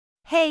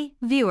Hey,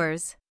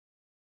 viewers!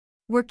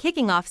 We're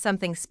kicking off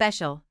something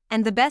special,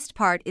 and the best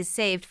part is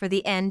saved for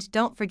the end.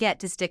 Don't forget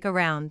to stick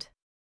around.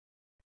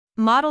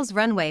 Model's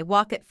runway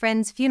walk at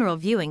friend's funeral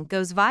viewing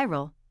goes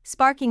viral,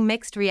 sparking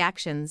mixed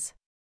reactions.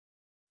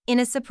 In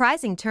a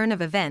surprising turn of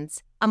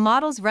events, a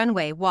model's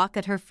runway walk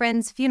at her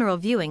friend's funeral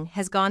viewing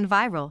has gone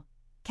viral,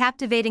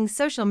 captivating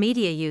social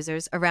media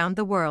users around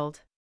the world.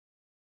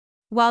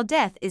 While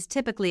death is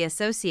typically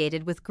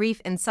associated with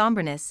grief and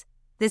somberness,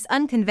 this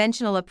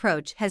unconventional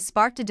approach has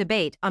sparked a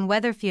debate on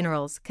whether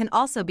funerals can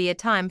also be a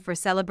time for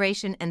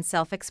celebration and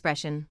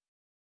self-expression.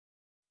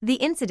 The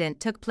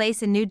incident took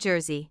place in New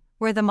Jersey,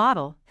 where the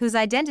model, whose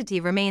identity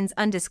remains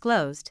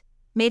undisclosed,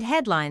 made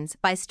headlines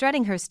by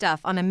strutting her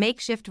stuff on a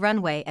makeshift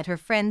runway at her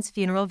friend's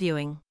funeral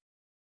viewing.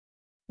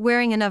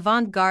 Wearing an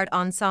avant-garde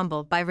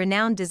ensemble by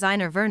renowned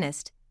designer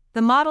Vernist,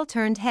 the model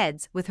turned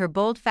heads with her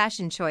bold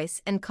fashion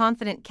choice and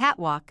confident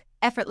catwalk,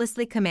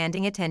 effortlessly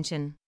commanding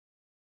attention.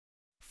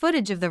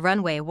 Footage of the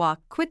runway walk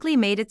quickly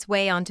made its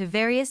way onto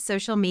various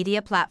social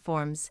media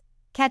platforms,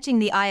 catching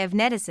the eye of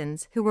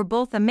netizens who were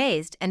both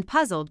amazed and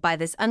puzzled by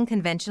this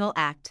unconventional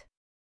act.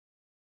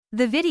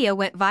 The video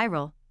went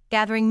viral,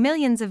 gathering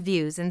millions of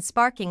views and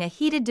sparking a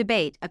heated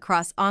debate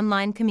across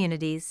online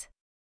communities.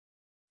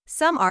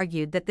 Some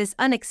argued that this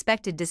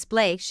unexpected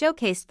display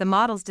showcased the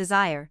model's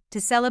desire to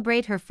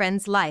celebrate her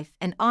friend's life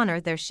and honor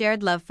their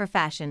shared love for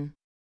fashion.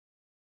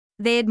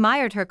 They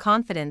admired her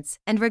confidence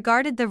and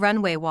regarded the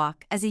runway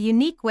walk as a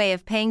unique way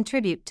of paying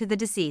tribute to the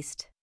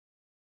deceased.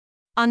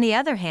 On the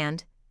other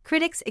hand,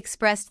 critics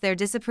expressed their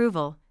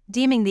disapproval,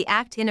 deeming the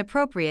act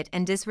inappropriate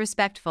and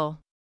disrespectful.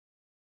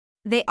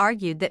 They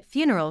argued that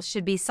funerals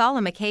should be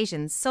solemn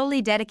occasions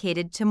solely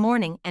dedicated to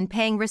mourning and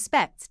paying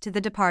respects to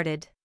the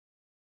departed.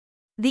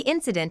 The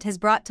incident has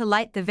brought to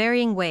light the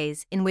varying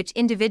ways in which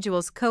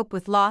individuals cope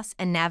with loss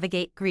and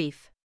navigate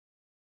grief.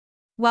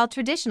 While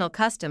traditional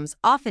customs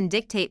often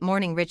dictate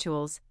mourning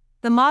rituals,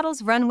 the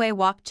model's runway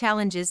walk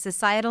challenges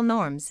societal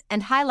norms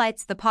and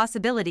highlights the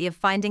possibility of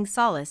finding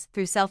solace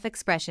through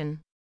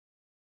self-expression.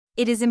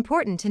 It is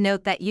important to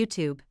note that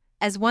YouTube,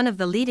 as one of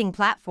the leading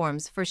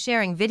platforms for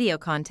sharing video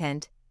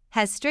content,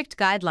 has strict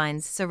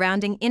guidelines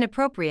surrounding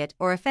inappropriate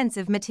or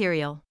offensive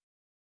material.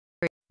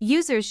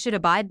 Users should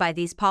abide by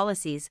these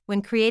policies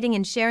when creating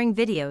and sharing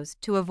videos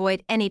to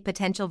avoid any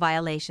potential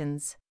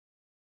violations.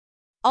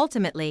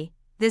 Ultimately,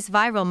 this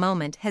viral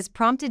moment has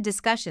prompted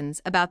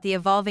discussions about the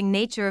evolving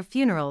nature of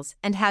funerals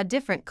and how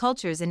different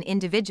cultures and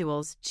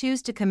individuals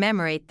choose to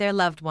commemorate their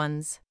loved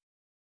ones.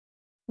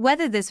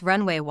 Whether this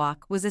runway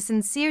walk was a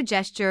sincere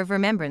gesture of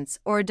remembrance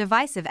or a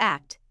divisive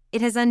act,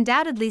 it has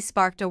undoubtedly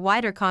sparked a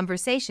wider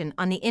conversation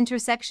on the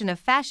intersection of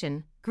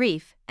fashion,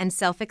 grief, and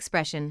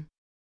self-expression.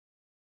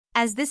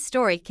 As this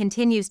story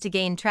continues to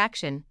gain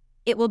traction,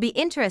 it will be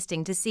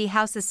interesting to see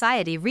how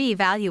society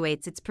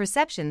re-evaluates its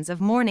perceptions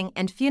of mourning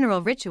and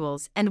funeral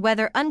rituals and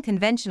whether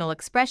unconventional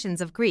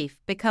expressions of grief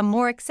become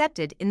more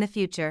accepted in the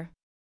future.